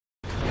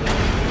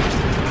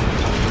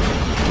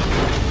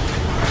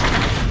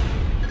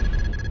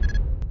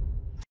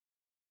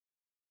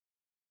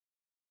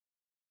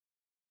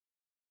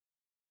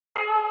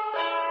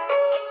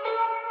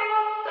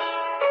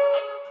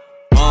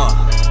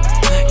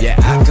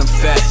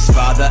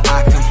Father,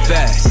 I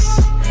confess,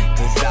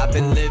 'cause I've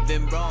been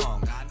living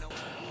wrong.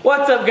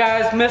 What's up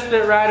guys,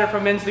 Misfit.Rider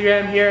from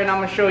Instagram here, and I'm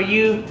going to show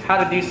you how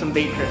to do some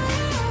vape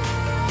tricks.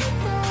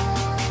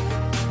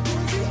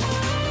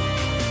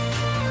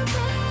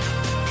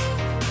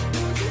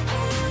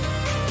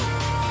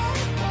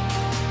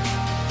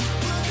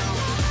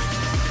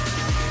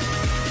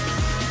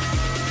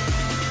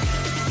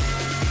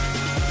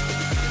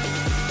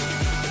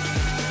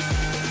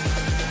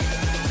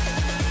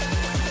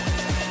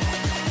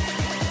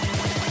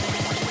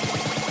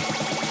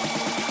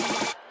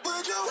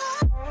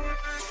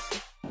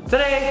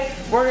 Today,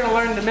 we're going to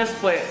learn the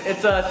Misfit.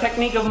 It's a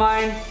technique of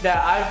mine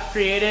that I've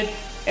created,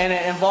 and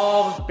it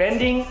involves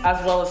bending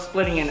as well as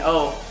splitting an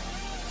O.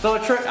 So a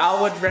trick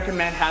I would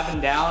recommend having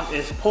down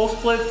is pole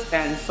splits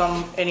and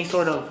any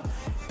sort of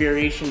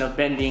variation of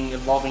bending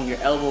involving your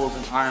elbows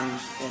and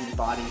arms and your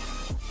body.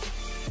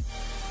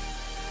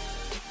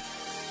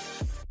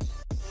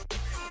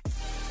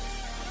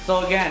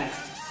 So again,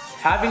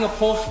 having a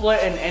pole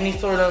split and any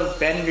sort of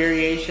bend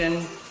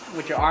variation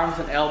with your arms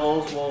and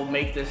elbows will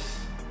make this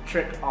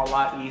trick a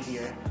lot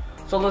easier.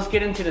 So let's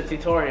get into the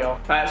tutorial.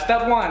 Alright,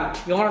 step one,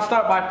 you want to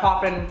start by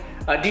popping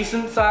a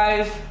decent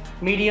size,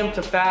 medium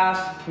to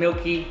fast,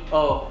 milky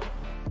O.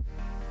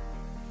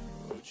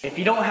 If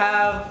you don't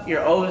have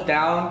your O's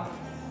down,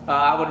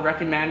 I would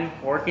recommend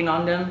working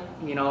on them,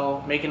 you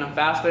know, making them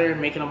faster,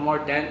 making them more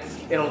dense.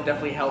 It'll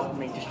definitely help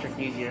make this trick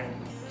easier.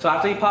 So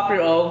after you pop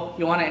your O,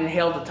 you want to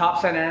inhale the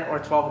top center, or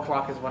 12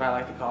 o'clock is what I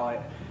like to call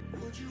it.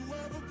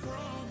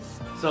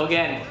 So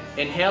again,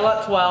 inhale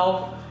at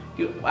 12.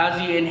 As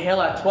you inhale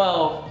at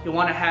 12, you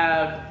want to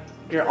have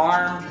your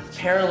arm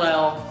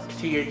parallel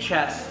to your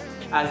chest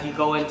as you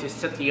go into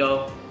sit the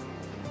O.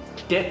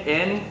 Dip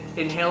in,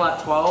 inhale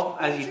at 12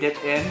 as you dip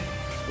in,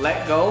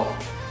 let go,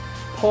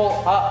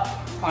 pull up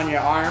on your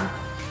arm,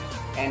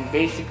 and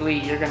basically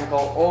you're going to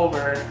go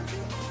over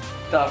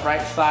the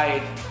right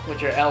side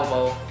with your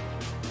elbow.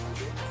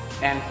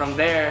 And from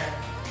there,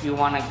 you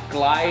want to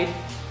glide,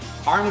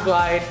 arm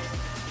glide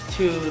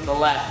to the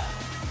left.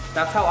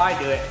 That's how I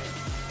do it.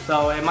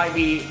 So it might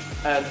be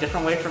a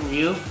different way from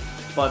you,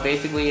 but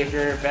basically if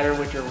you're better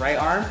with your right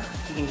arm,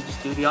 you can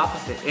just do the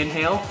opposite.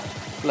 Inhale,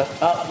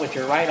 lift up with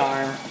your right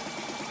arm,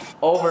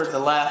 over the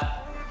left,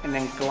 and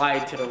then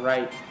glide to the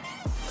right.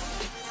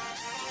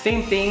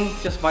 Same thing,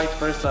 just vice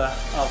versa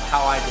of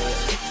how I do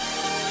it.